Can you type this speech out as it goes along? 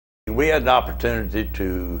we had an opportunity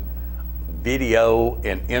to video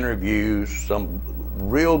and interview some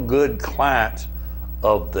real good clients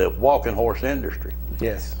of the walking horse industry.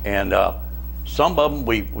 Yes. And some of them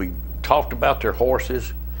we talked about their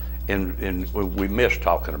horses, and we missed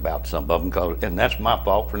talking about some of them, and that's my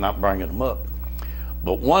fault for not bringing them up.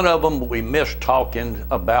 But one of them we missed talking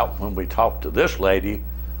about when we talked to this lady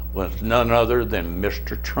was none other than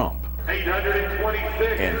Mr. Trump.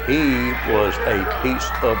 826. And he was a piece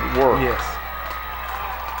of work. Yes.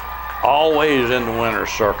 Always in the winner's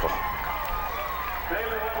circle.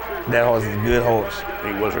 That horse is a good horse.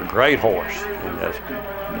 He was a great horse.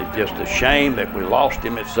 And it's just a shame that we lost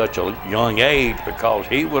him at such a young age, because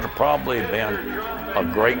he would have probably been a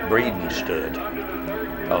great breeding stud.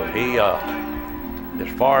 Because he,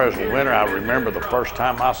 as far as the winner, I remember the first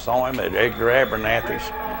time I saw him at Edgar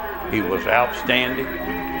Abernathy's. He was outstanding.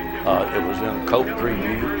 It was in a coat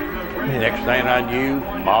preview. Next thing I knew,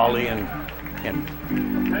 Molly and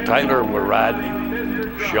Taylor were riding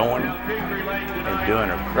him, showing him, and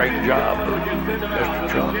doing a great job with Mr.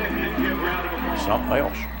 Trump. Something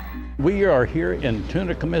else. We are here in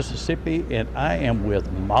Tunica, Mississippi, and I am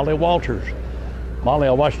with Molly Walters. Molly,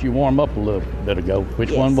 I watched you warm up a little bit ago.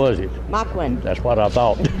 Which one was it? Mach 1. That's what I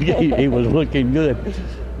thought. He was looking good.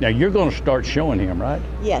 Now, you're going to start showing him, right?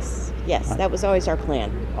 Yes, that was always our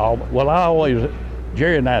plan. Well,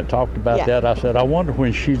 Jerry and I had talked about that. I said, I wonder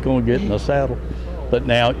when she's going to get in the saddle. But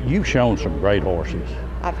now, you've shown some great horses.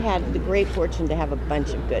 I've had the great fortune to have a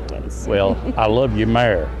bunch of good ones. Well, I love your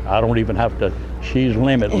mare. I don't even have to. She's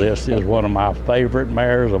Limitless is one of my favorite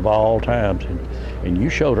mares of all times. And you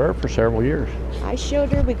showed her for several years. I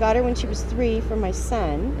showed her. We got her when she was 3 for my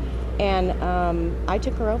son. And I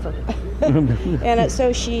took her over. And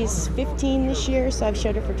so she's 15 this year, so I've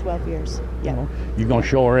showed her for 12 years. Yeah. You going to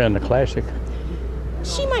show her in the Classic?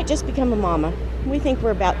 She might just become a mama. We think we're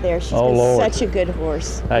about there. She's Oh, been Lord. such a good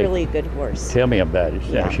horse, Hey, really a good horse. Tell me about it.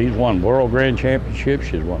 Yeah. She's won World Grand Championships.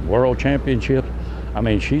 She's won World Championships. I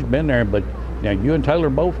mean, she's been there, but now you and Taylor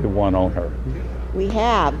both have won on her. We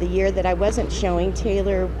have. The year that I wasn't showing,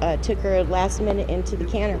 Taylor took her last minute into the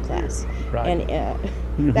canter class. Right.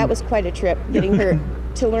 And that was quite a trip, getting her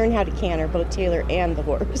to learn how to canter, both Taylor and the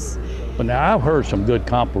horse. But now I've heard some good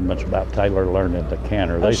compliments about Taylor learning the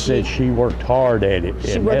canter. They said she worked hard at it.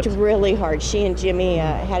 She worked really hard. She and Jimmy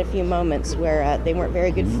had a few moments where they weren't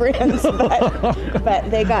very good friends,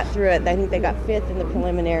 but they got through it. I think they got 5th in the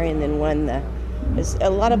preliminary and then won the. There's a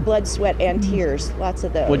lot of blood, sweat, and tears, lots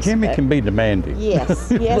of those. Well, Jimmy can be demanding. Yes,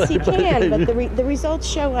 he can, but the results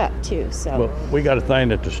show up too. So. Well, we got a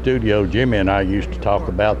thing at the studio. Jimmy and I used to talk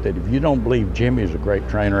about that. If you don't believe Jimmy's a great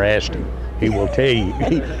trainer, ask him. He will tell you.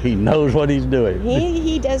 He knows what he's doing.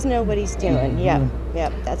 He does know what he's doing. Yeah,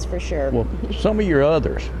 that's for sure. Well, some of your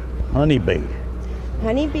others, Honeybee.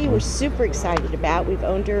 Honeybee, we're super excited about. We've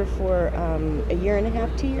owned her for a year and a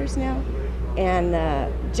half, 2 years now,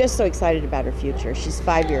 and just so excited about her future. She's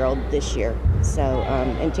 5-year-old this year, so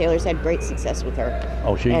and Taylor's had great success with her.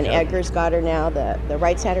 Oh, she. And Edgar's got her now. The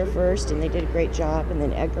Wrights had her first, and they did a great job. And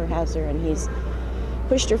then Edgar has her, and he's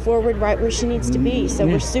pushed her forward right where she needs to be. So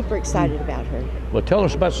we're super excited about her. Well, tell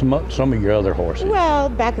us about some of your other horses. Well,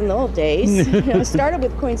 back in the old days, I started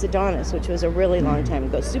with Coins Adonis, which was a really long time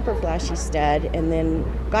ago. Super flashy stud, and then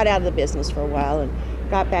got out of the business for a while and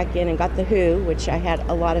got back in and got the Who, which I had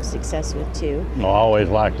a lot of success with too. I always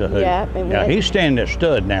liked the Who. Yeah, and now he's standing at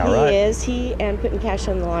stud now, right? He is. He and Putting Cash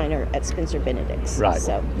on the Line are at Spencer Benedict's. Right.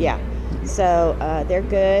 So yeah. So they're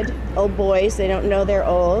good. Old boys, they don't know they're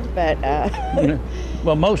old, but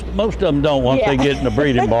well, most of them don't once they get in the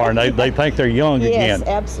breeding barn. They think they're young again. Yes,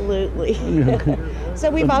 absolutely.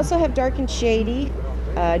 So we've also have Dark and Shady.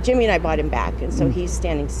 Jimmy and I bought him back, and so he's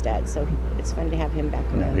standing stud. So it's fun to have him back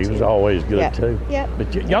around. He was always good too. Yeah.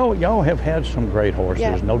 But y'all have had some great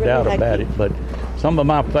horses, no really doubt lucky. about it. But some of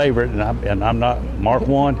my favorite, and I'm not Mark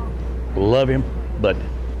 1, love him, but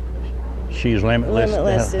she's Limitless.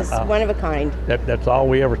 Limitless is one of a kind. That's all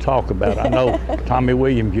we ever talk about. I know Tommy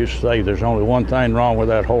Williams used to say there's only one thing wrong with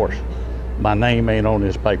that horse. My name ain't on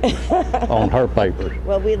his papers, on her papers.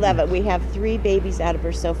 Well, we love it. We have 3 babies out of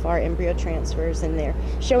her so far, embryo transfers, and they're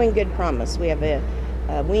showing good promise. We have a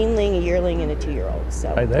weanling, a yearling, and a 2-year-old.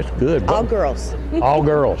 So hey, that's good. All girls. All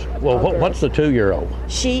girls. Well, what's the 2-year-old?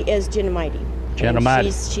 She is Genomite.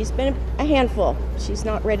 Genomite. She's been a handful. She's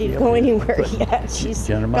not ready to go anywhere yet. She's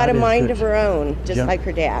got a mind of her own, just like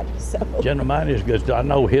her dad. So. Genomite is good. I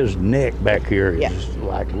know his neck back here is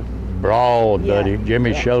like broad, buddy.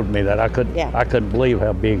 Jimmy showed me that. I couldn't believe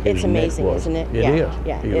how big his It's amazing, neck was. isn't it? It is.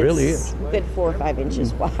 Yeah, It really is. Good 4 or 5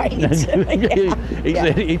 inches wide.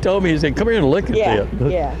 He told me, he said, come here and look at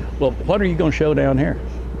this. Yeah. Well, what are you going to show down here?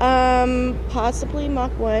 Possibly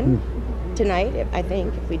Mach 1 tonight, I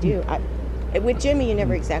think, if we do. With Jimmy, you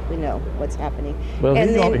never exactly know what's happening. Well,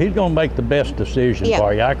 And he's going to make the best decision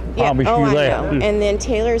for you. I can promise I you that. know. And then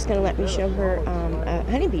Taylor's going to let me show her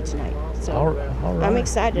Honeybee tonight. So All right. I'm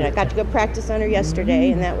excited. I got to go practice on her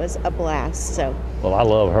yesterday, and that was a blast. So. Well, I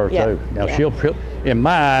love her Yeah, too. Now yeah. in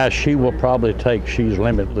my eyes, she will probably take She's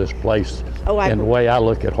Limitless place in the way I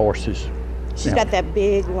look at horses. She's got that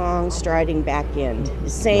big, long, striding back end, the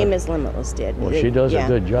same as Limitless did. Well, she does a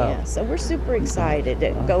good job. Yeah, so we're super excited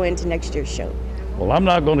to go into next year's show. Well, I'm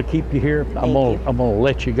not going to keep you here. I'm going to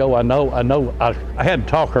let you go. I know. I had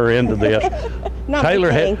to talk her into this. Not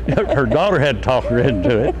Taylor me. her daughter had to talk her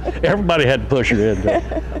into it. Everybody had to push her into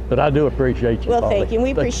it. But I do appreciate you. Well, Polly. thank you. And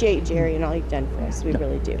we appreciate you, Jerry, and all you've done for us. We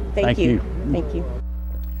really do. Thank you. Thank you.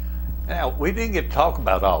 Now, we didn't get to talk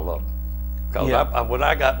about all of them. Because when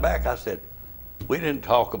I got back, I said, we didn't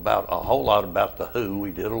talk about a whole lot about the Who.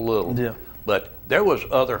 We did a little. Yeah. But there was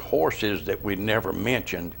other horses that we never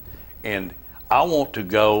mentioned. And I want to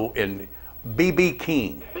go and BB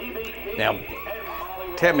King. Now,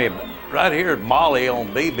 tell me, right here, Molly on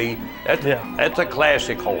BB, that's a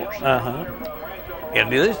classic horse.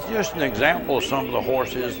 And this is just an example of some of the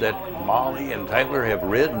horses that Molly and Taylor have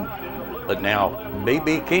ridden. But now,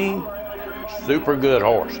 BB King, super good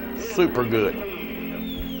horse, super good.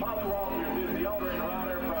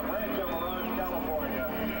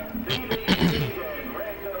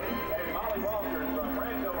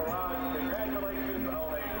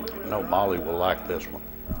 No, Molly will like this one.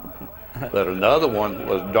 But another one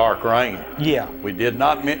was Dark Rain. Yeah. We did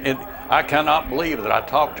not, I cannot believe that I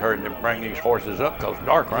talked to her and didn't bring these horses up because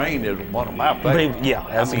Dark Rain is one of my favorites. Yeah,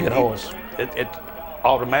 that's a good horse. It's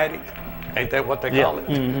automatic, ain't that what they call it?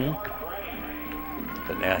 Mm-hmm.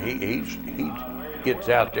 But now he gets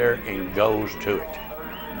out there and goes to it.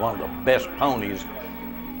 One of the best ponies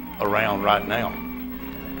around right now.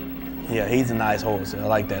 Yeah, he's a nice horse. I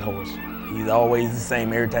like that horse. He's always the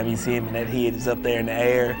same every time you see him, and that head is up there in the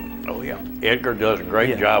air. Oh yeah, Edgar does a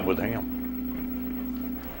great job with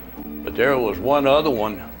him. But there was one other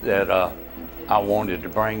one that I wanted to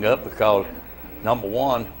bring up because, number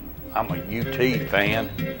one, I'm a UT fan,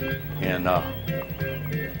 and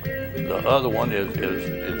the other one is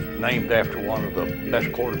named after one of the best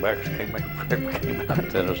quarterbacks that ever came out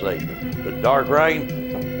of Tennessee. But Dark Rain,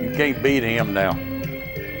 you can't beat him now.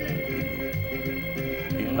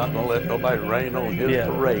 He's not going to let nobody rain on his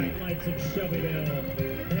parade. That's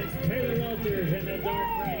Taylor Walters and the Dark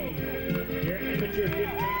Rain, your amateur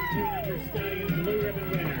 15-200 stallion blue ribbon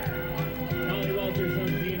winner. Holly Walters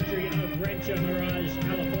owns the entry of Rancho Mirage,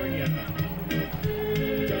 California.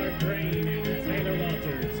 Dark Rain and Taylor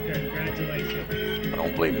Walters, congratulations. I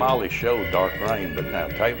don't believe Molly showed Dark Rain, but now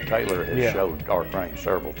Taylor has showed Dark Rain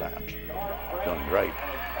several times. Done great.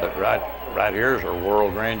 But right here's her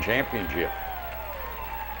World Grand Championship.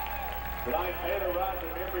 Tonight, Taylor rides in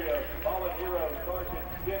memory of fallen hero Sergeant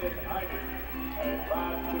Dennis Hyman and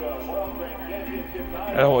rides to a World Grand Championship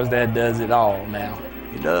title. That horse that does it all now.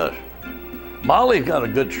 He does. Molly's got a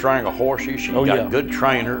good string of horses. She's got good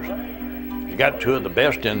trainers. She's got two of the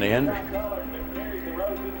best in the industry.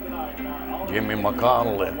 Jimmy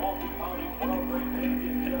McConnell and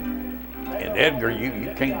Edgar,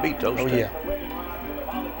 you can't beat those two. Oh, yeah.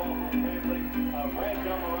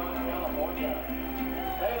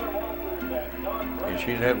 And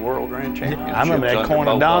she's had World Grand Championships. I remember that under Corn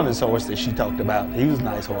both of Adonis them. horse that she talked about. He was a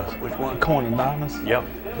nice horse. Which one? Corn Adonis. Yep.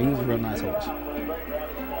 He was a real nice horse.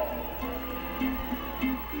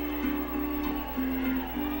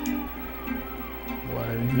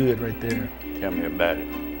 Well, good right there. Tell me about it.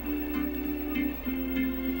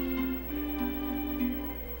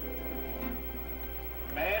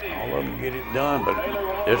 All of them get it done,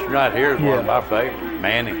 but this right here is one of my favorites,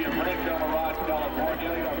 Manning.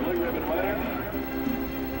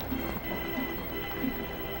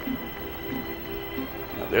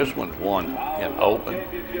 Now this one's won in open and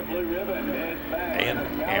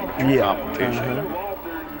amateur competition.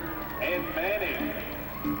 And Manning,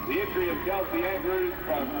 the entry of Kelsey Andrews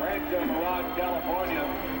from Rancho Mirage, California.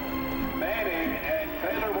 Manning and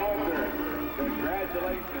Taylor Walters,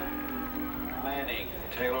 congratulations. Manning,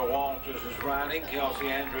 Taylor Walters is riding. Kelsey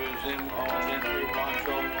Andrews in on entry,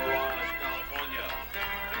 Rancho Mirage, California.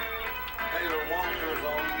 Taylor Walters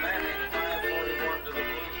on Manning, 541 to the blue.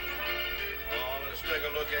 Let's take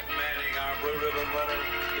a look at Manning, our blue ribbon runner.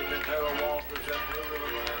 Giving Taylor Walters that blue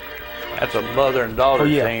ribbon runner here. That's a mother and daughter Oh,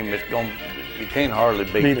 yeah. team that's going. You can't hardly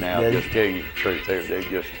beat Beat it, now. yeah. Just tell you the truth, they're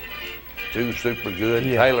just too super good.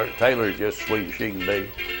 Yeah. Taylor's just sweet as she can be.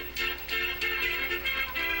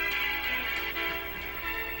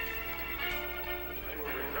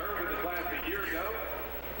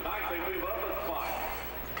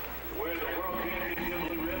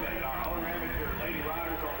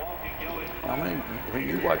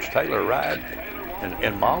 watch Taylor ride,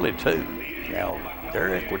 and Molly too. Now,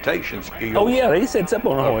 their equitation skills. Oh yeah, he sets up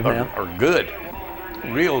on a horse now. Are good,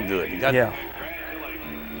 real good. You got, Yeah.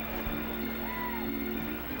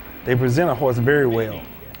 They present a horse very well.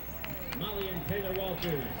 Molly and Taylor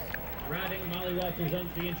Walters. Riding Molly Walters on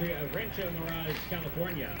the entry of Rancho Mirage,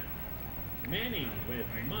 California. Manning with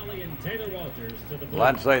Molly and Taylor Walters to the Well,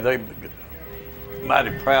 I'd say they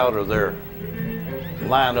mighty proud of their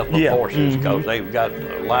lineup of Yeah. horses because they've got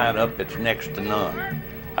a lineup that's next to none.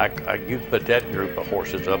 You put that group of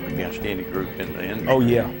horses up against any group in the industry Oh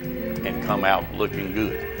yeah. and come out looking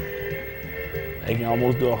good. They can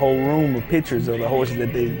almost do a whole room of pictures of the horses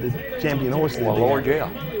that the champion horses. that Well, they Lord, got. yeah.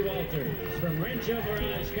 Molly Walters from Rancho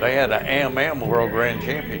Mirage. They had an AMM World Grand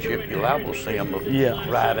Championship. You'll liable to see them Yeah.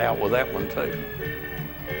 ride out with that one too.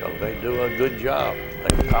 So they do a good job.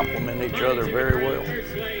 They complement each other very well.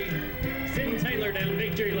 First lane. Send Taylor down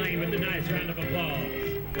victory lane with a nice round of applause.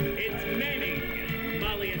 It's Manning,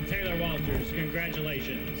 Molly and Taylor Walters.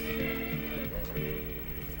 Congratulations.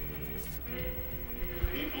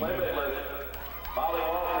 Limitless. Molly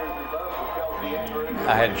Walters is up for Kelsey Andrews.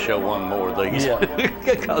 I had to show one more of these Yeah.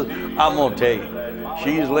 because I'm gonna tell you,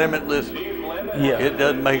 she's limitless. Yeah. It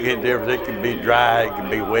doesn't make any difference. It can be dry, it can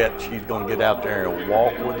be wet. She's gonna get out there and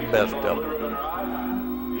walk with the best of them.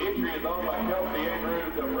 The entry is owned by Kelsey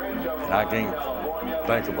Andrews of Rancho And I can't California.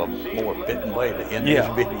 think of a more fitting way to end Yeah.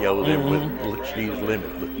 this video than with she's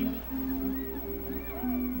limitless.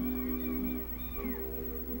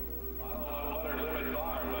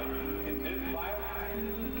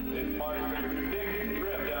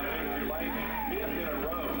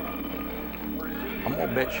 I'm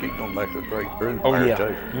gonna bet she's gonna make a great brood Oh, mare yeah.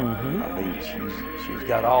 too. I mean, she's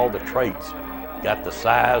got all the traits. Got the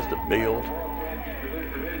size, the build.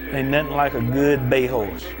 Ain't nothing like a good bay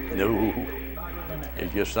horse. No,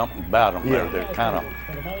 it's just something about them. Yeah.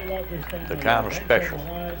 They're kind of special.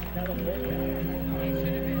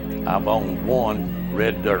 I've owned one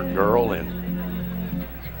Red Dirt Girl, and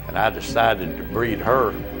I decided to breed her,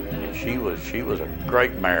 and she was a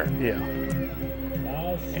great mare, Yeah.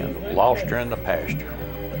 and lost her in the pasture.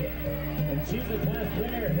 And she's the class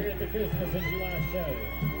winner here at the Christmas in July show.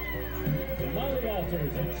 So Molly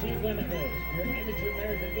Walters and She's Limitless. Your amateur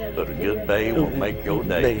mares and geldings. But a good bay will make your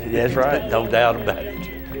day. That's right. No doubt about it.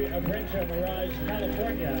 Of Rancho Mirage,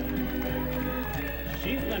 California.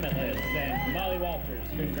 She's Limitless and Molly Walters.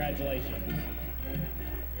 Congratulations.